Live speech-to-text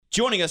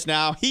Joining us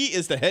now, he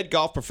is the head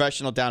golf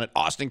professional down at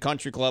Austin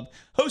Country Club,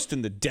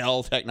 hosting the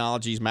Dell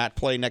Technologies Match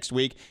Play next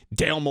week.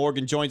 Dale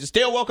Morgan joins us.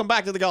 Dale, welcome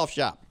back to the Golf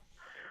Shop.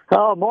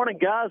 Oh, morning,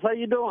 guys. How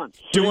you doing?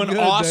 Doing good,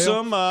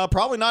 awesome.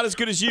 Probably not as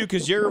good as you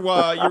because you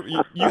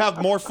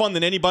have more fun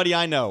than anybody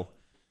I know.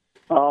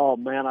 Oh,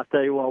 man, I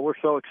tell you what, we're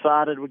so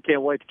excited. We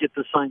can't wait to get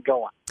this thing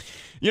going.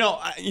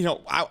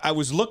 I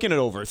was looking it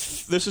over.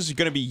 This is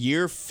going to be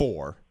year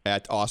 4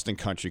 at Austin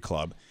Country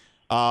Club.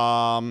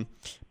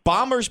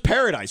 Bombers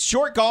Paradise,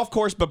 short golf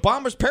course, but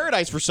Bombers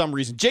Paradise for some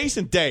reason.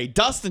 Jason Day,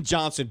 Dustin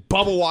Johnson,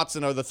 Bubba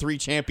Watson are the 3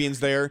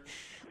 champions there.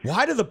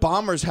 Why do the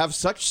Bombers have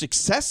such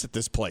success at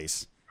this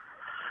place?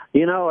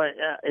 You know,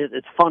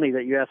 it's funny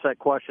that you asked that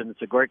question.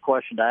 It's a great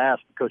question to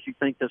ask because you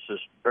think this is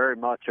very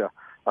much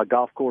a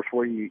golf course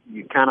where you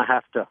kind of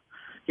have to,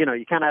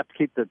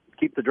 keep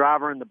the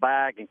driver in the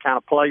bag and kind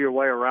of play your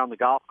way around the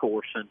golf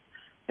course. And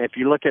if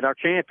you look at our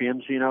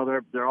champions,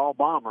 they're all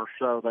Bombers,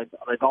 so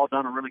they've all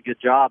done a really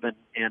good job in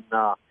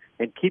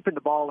keeping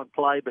the ball in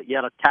play, but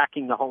yet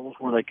attacking the holes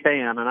where they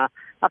can. And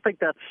I think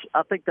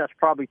that's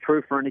probably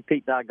true for any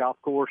Pete Dye golf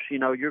course. You're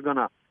not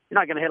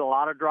going to hit a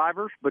lot of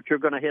drivers, but you're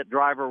going to hit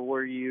driver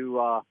where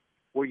you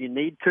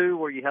need to,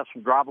 where you have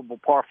some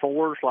drivable par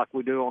 4s like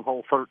we do on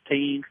hole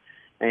 13.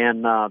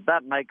 And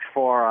that makes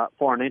for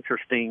an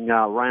interesting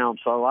round.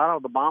 So I know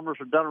the Bombers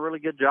have done a really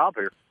good job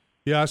here.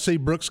 Yeah, I see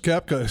Brooks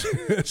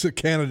Koepka as a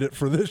candidate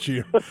for this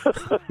year.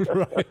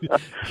 Right.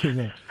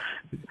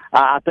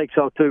 I think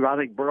so, too. I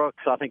think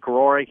Brooks, I think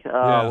Rory,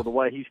 with the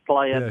way he's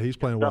playing. Yeah, he's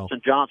playing well. Dustin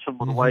Johnson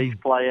with the way he's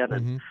playing.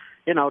 And,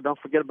 don't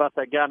forget about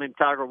that guy named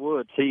Tiger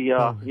Woods. He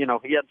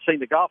hadn't seen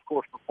the golf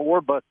course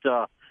before, but,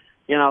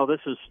 this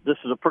is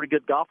a pretty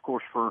good golf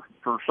course for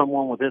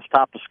someone with this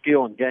type of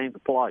skill and game to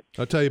play.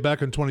 I'll tell you,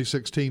 back in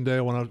 2016,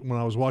 Dale, when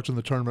I was watching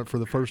the tournament for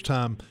the first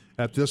time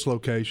at this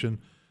location,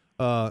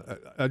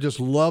 I just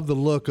love the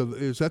look of.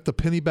 Is that the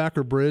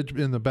Pennybacker Bridge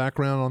in the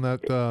background on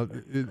that?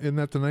 Isn't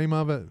that the name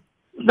of it?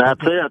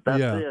 That's it.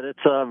 That's it.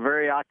 It's a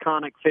very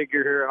iconic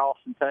figure here in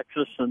Austin,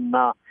 Texas, and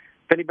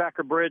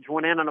Pennybacker Bridge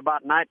went in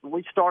about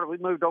we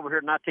moved over here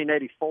in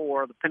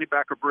 1984. The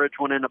Pennybacker Bridge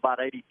went in about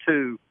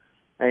 82,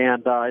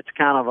 and it's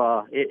kind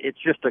of it's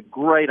just a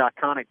great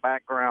iconic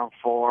background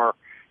for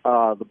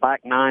the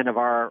back 9 of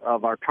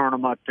our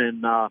tournament,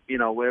 and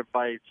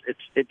everybody.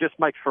 It just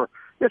makes for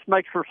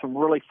some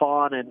really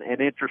fun and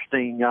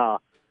interesting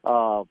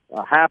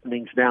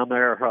happenings down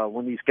there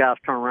when these guys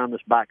turn around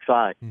this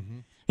backside. Mm-hmm.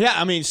 Yeah,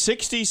 I mean,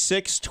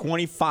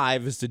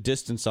 66.25 is the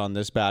distance on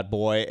this bad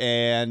boy,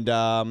 and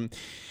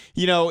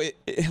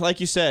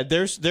like you said,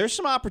 there's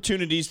some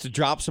opportunities to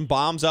drop some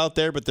bombs out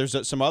there, but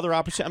there's some other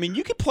opportunities. I mean,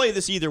 you can play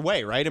this either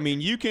way, right? I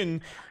mean, you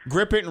can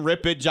grip it and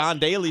rip it John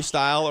Daly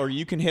style, or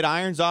you can hit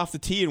irons off the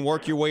tee and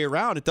work your way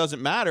around. It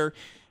doesn't matter.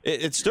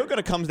 It's still going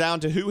to come down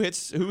to who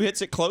hits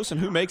it close and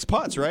who makes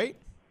putts, right?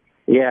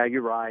 Yeah,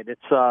 you're right.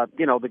 It's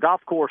the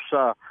golf course.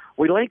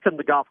 We lengthened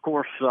the golf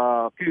course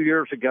a few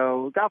years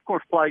ago. The golf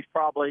course plays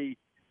probably,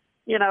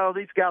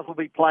 these guys will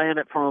be playing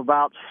it from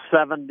about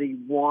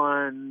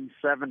 71,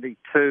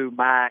 72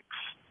 max.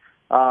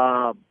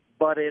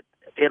 But it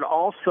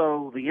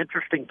also, the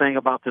interesting thing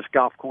about this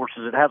golf course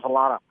is it has a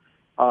lot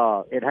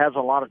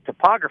of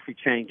topography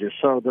changes.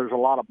 So there's a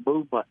lot of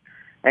movement.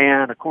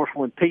 And of course,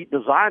 when Pete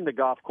designed the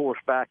golf course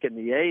back in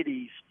the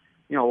 80s,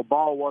 the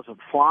ball wasn't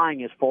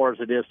flying as far as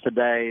it is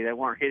today. They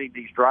weren't hitting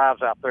these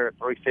drives out there at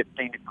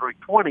 315 and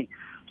 320.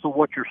 So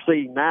what you're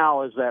seeing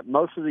now is that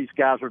most of these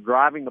guys are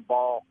driving the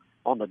ball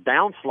on the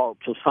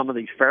downslopes of some of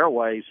these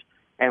fairways,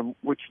 and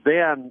which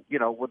then,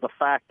 with the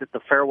fact that the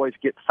fairways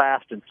get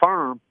fast and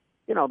firm,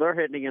 they're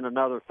hitting in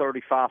another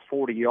 35,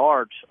 40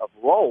 yards of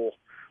roll,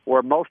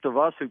 where most of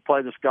us who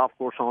play this golf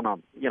course on a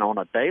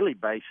daily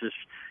basis,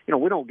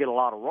 we don't get a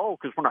lot of roll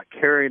because we're not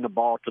carrying the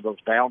ball to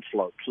those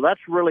downslopes. So that's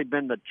really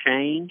been the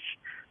change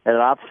that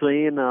I've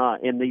seen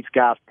in these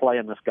guys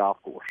playing this golf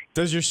course.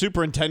 Does your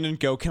superintendent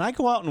go, can I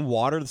go out and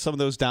water some of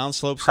those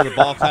downslopes so the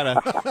ball kind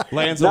of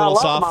lands a little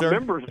softer? A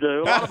lot of my members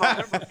do. A lot of my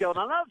members go,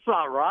 now that's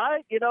not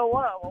right. You know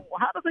what?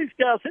 How do these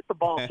guys hit the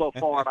ball so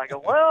far? And I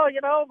go, well,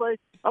 they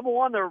number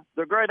one,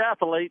 they're great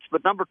athletes,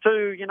 but number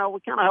two, we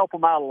kind of help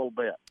them out a little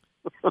bit.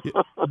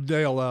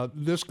 Dale,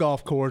 this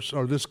golf course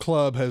or this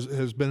club has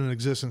been in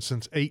existence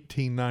since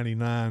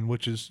 1899,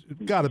 which has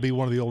got to be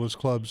one of the oldest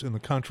clubs in the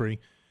country.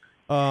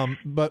 And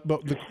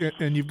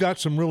you've got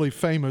some really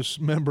famous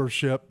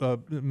members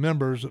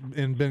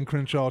in Ben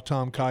Crenshaw,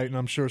 Tom Kite, and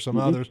I'm sure some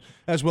others,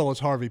 as well as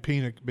Harvey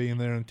Penick being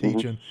there and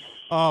teaching.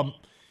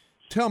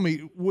 Tell me,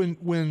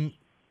 when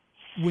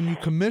you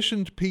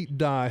commissioned Pete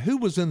Dye, who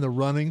was in the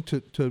running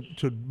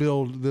to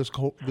build this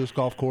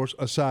golf course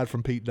aside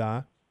from Pete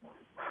Dye?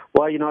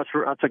 Well,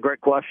 that's a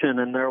great question,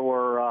 and there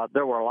were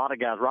a lot of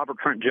guys. Robert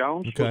Trent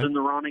Jones was in the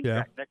running. Yeah.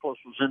 Jack Nicklaus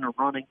was in the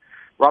running.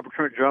 Robert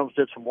Trent Jones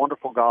did some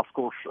wonderful golf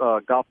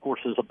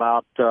courses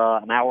about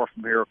an hour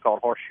from here called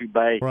Horseshoe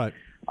Bay. Right.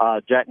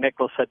 Jack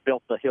Nicklaus had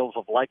built the Hills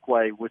of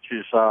Lakeway, which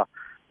is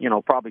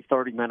probably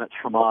 30 minutes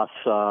from us,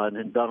 and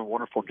had done a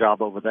wonderful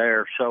job over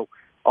there. So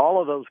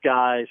all of those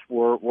guys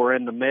were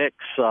in the mix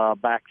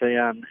back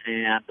then,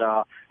 and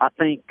I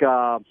think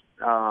I'm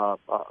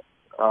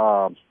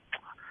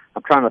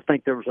trying to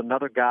think. There was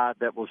another guy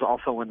that was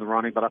also in the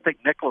running, but I think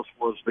Nicklaus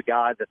was the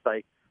guy that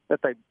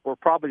they were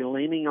probably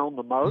leaning on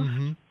the most.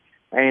 Mm-hmm.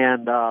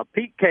 And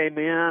Pete came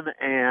in,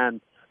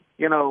 and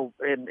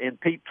in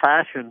Pete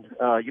fashion,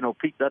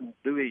 Pete doesn't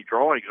do any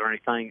drawings or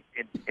anything.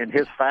 In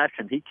his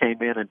fashion, he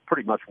came in and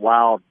pretty much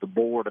wowed the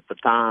board at the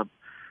time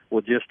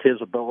with just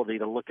his ability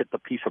to look at the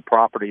piece of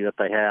property that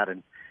they had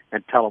and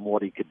tell them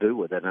what he could do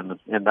with it, and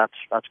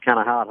that's kind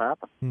of how it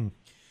happened. Hmm.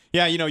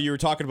 Yeah, you were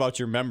talking about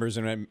your members,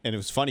 and it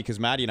was funny because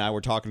Maddie and I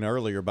were talking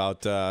earlier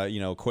about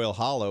Quail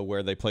Hollow,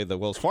 where they played the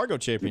Wells Fargo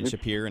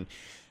Championship here, and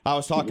I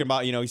was talking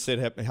about, he said,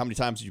 how many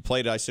times have you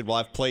played it? I said, well,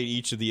 I've played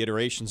each of the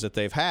iterations that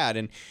they've had,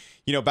 and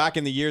back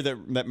in the year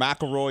that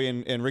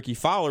McIlroy and Ricky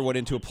Fowler went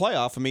into a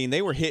playoff, I mean,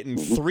 they were hitting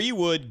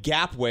 3-wood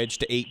gap wedge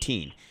to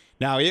 18.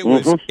 Now, it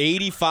was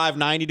 85,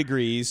 90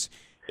 degrees.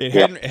 It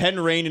hadn't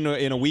rained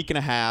in a week and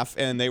a half,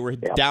 and they were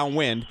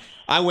downwind.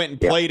 I went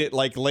and played it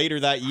like later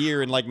that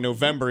year in like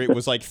November. It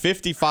was like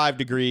 55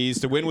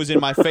 degrees. The wind was in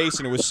my face,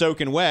 and it was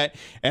soaking wet.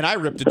 And I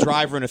ripped a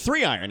driver and a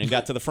 3-iron and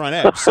got to the front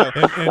edge. So,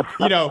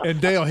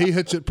 and Dale, he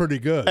hits it pretty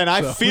good. And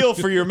I feel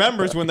for your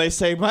members when they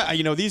say,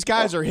 these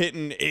guys are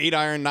hitting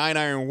 8-iron,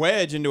 9-iron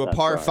wedge into a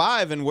par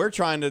 5, and we're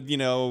trying to,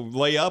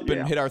 lay up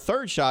and hit our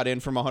third shot in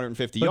from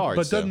 150 yards.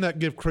 But doesn't that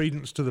give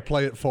credence to the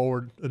Play It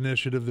Forward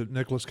initiative that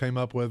Nicklaus came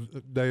up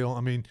with, Dale?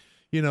 I mean,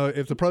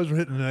 if the pros are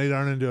hitting an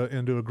 8-iron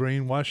into a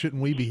green, why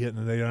shouldn't we be hitting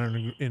an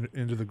 8-iron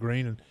into the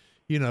green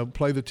and,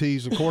 play the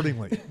tees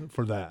accordingly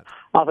for that?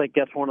 I think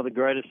that's one of the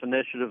greatest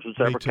initiatives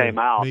that's ever came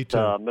out. Me too.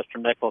 Mr.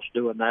 Nicklaus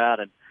doing that.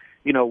 And,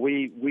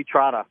 we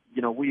try to,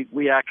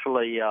 we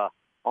actually, on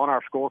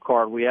our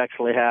scorecard, we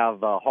actually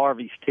have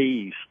Harvey's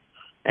tees.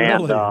 And,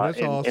 really?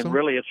 That's awesome. And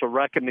really it's a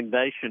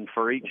recommendation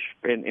for each,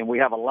 and we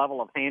have a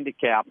level of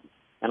handicap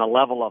and a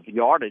level of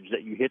yardage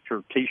that you hit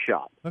your tee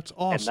shot. That's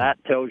awesome. And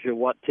that tells you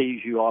what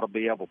tees you ought to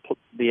be able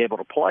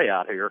to play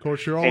out here. Of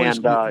course, you're always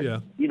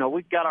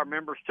we've got our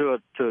members to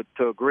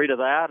agree to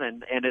that,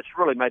 and it's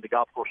really made the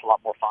golf course a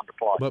lot more fun to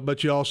play.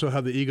 But you also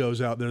have the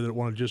egos out there that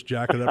want to just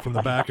jack it up from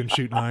the back and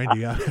shoot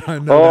 90. I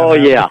know. Oh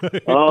yeah,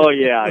 oh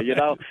yeah.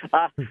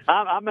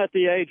 I'm at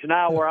the age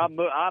now where I'm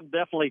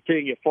definitely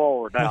teeing it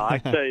forward now. I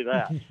can tell you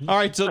that. All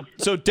right,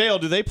 so Dale,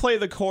 do they play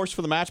the course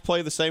for the match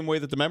play the same way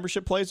that the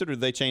membership plays it, or do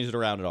they change it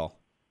around at all?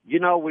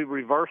 We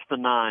reverse the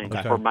 9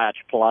 for match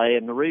play,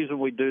 and the reason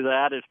we do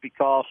that is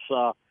because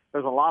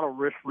there's a lot of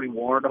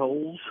risk-reward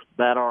holes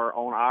that are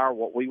on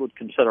what we would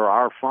consider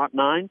our front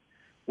 9,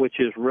 which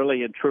is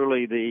really and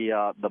truly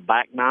the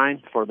back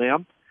 9 for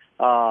them.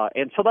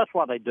 And so that's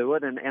why they do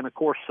it. And of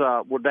course,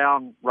 we're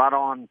down right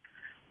on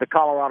the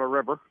Colorado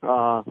River,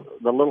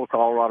 the Little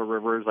Colorado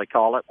River, as they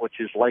call it, which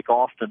is Lake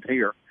Austin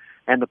here,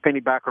 and the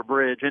Pennybacker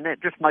Bridge. And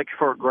it just makes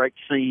for a great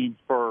scene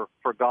for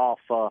golf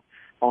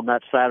on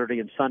that Saturday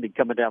and Sunday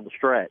coming down the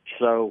stretch.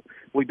 So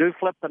we do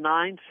flip the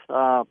 9s.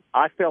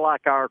 I feel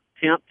like our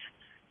 10th,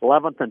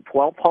 11th, and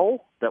 12th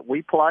hole that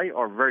we play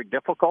are very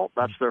difficult.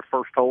 That's their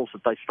first holes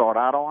that they start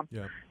out on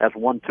as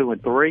 1, 2,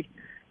 and 3.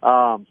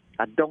 I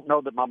don't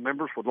know that my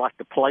members would like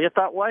to play it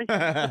that way.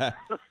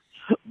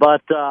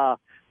 But,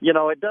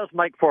 it does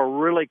make for a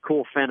really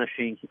cool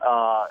finishing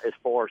as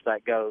far as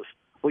that goes.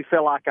 We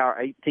feel like our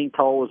 18th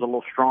hole is a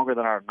little stronger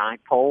than our 9th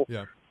hole.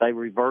 Yeah. They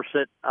reverse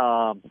it.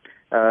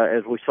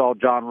 As we saw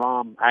John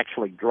Rahm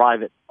actually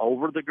drive it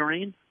over the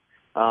green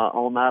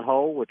on that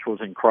hole, which was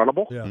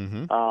incredible. Yeah.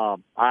 Mm-hmm.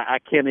 I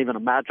can't even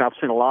imagine. I've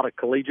seen a lot of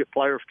collegiate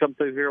players come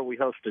through here. We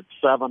hosted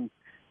 7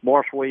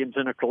 Morris Williams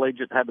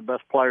Intercollegiate, had the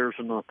best players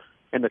in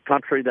the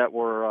country that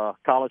were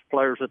college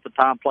players at the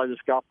time play this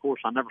golf course.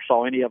 I never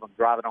saw any of them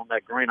drive it on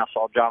that green. I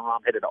saw John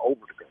Rahm hit it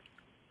over the green.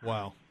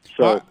 Wow.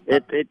 So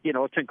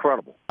it's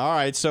incredible. All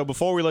right. So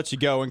before we let you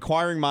go,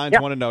 inquiring minds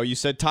want to know. You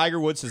said Tiger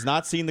Woods has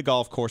not seen the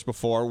golf course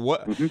before.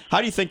 How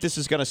do you think this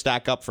is going to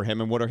stack up for him,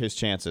 and what are his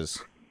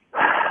chances?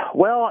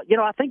 Well,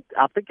 I think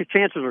the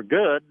chances are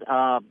good.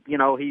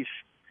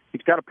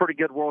 He's got a pretty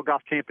good World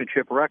Golf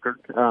Championship record,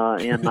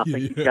 and I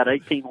think he's got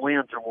 18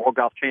 wins in World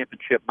Golf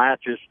Championship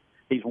matches.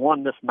 He's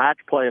won this match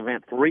play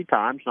event 3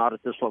 times, not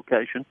at this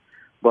location,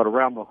 but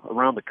around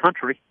the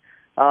country.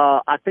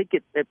 I think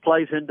it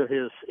plays into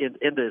his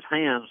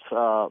hands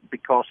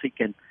because he's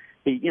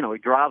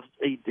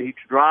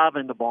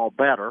driving the ball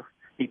better.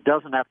 He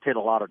doesn't have to hit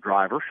a lot of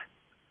drivers.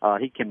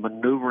 He can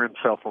maneuver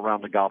himself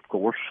around the golf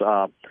course.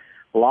 A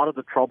lot of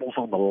the trouble's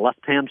on the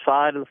left-hand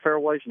side of the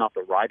fairways, not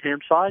the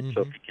right-hand side. Mm-hmm.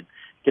 So if he can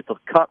get the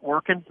cut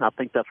working, I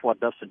think that's what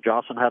Dustin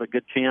Johnson had a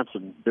good chance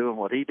in doing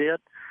what he did.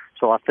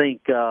 So I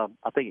think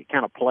it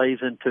kind of plays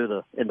in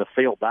the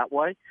field that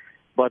way.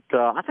 But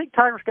I think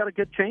Tiger's got a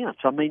good chance.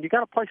 I mean, you got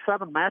to play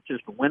 7 matches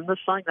to win this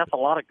thing. That's a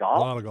lot of golf.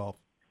 A lot of golf.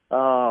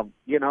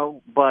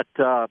 But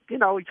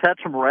he's had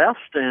some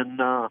rest, and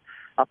I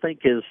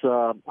think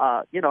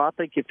I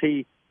think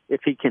if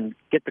if he can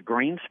get the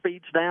green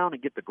speeds down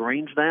and get the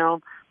greens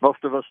down.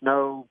 Most of us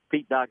know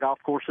Pete Dye golf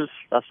courses.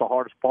 That's the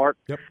hardest part.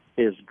 Yep.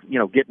 Is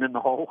getting in the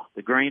hole.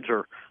 The greens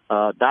are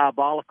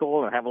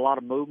diabolical and have a lot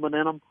of movement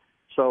in them.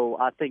 So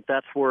I think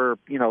that's where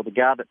the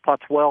guy that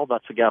putts well,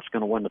 that's the guy that's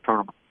going to win the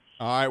tournament.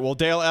 All right. Well,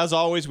 Dale, as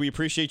always, we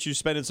appreciate you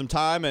spending some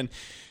time and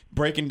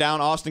breaking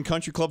down Austin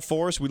Country Club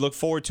for us. We look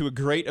forward to a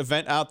great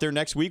event out there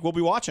next week. We'll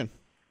be watching.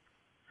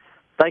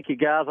 Thank you,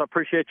 guys. I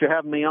appreciate you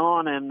having me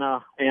on, and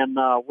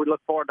we look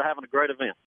forward to having a great event.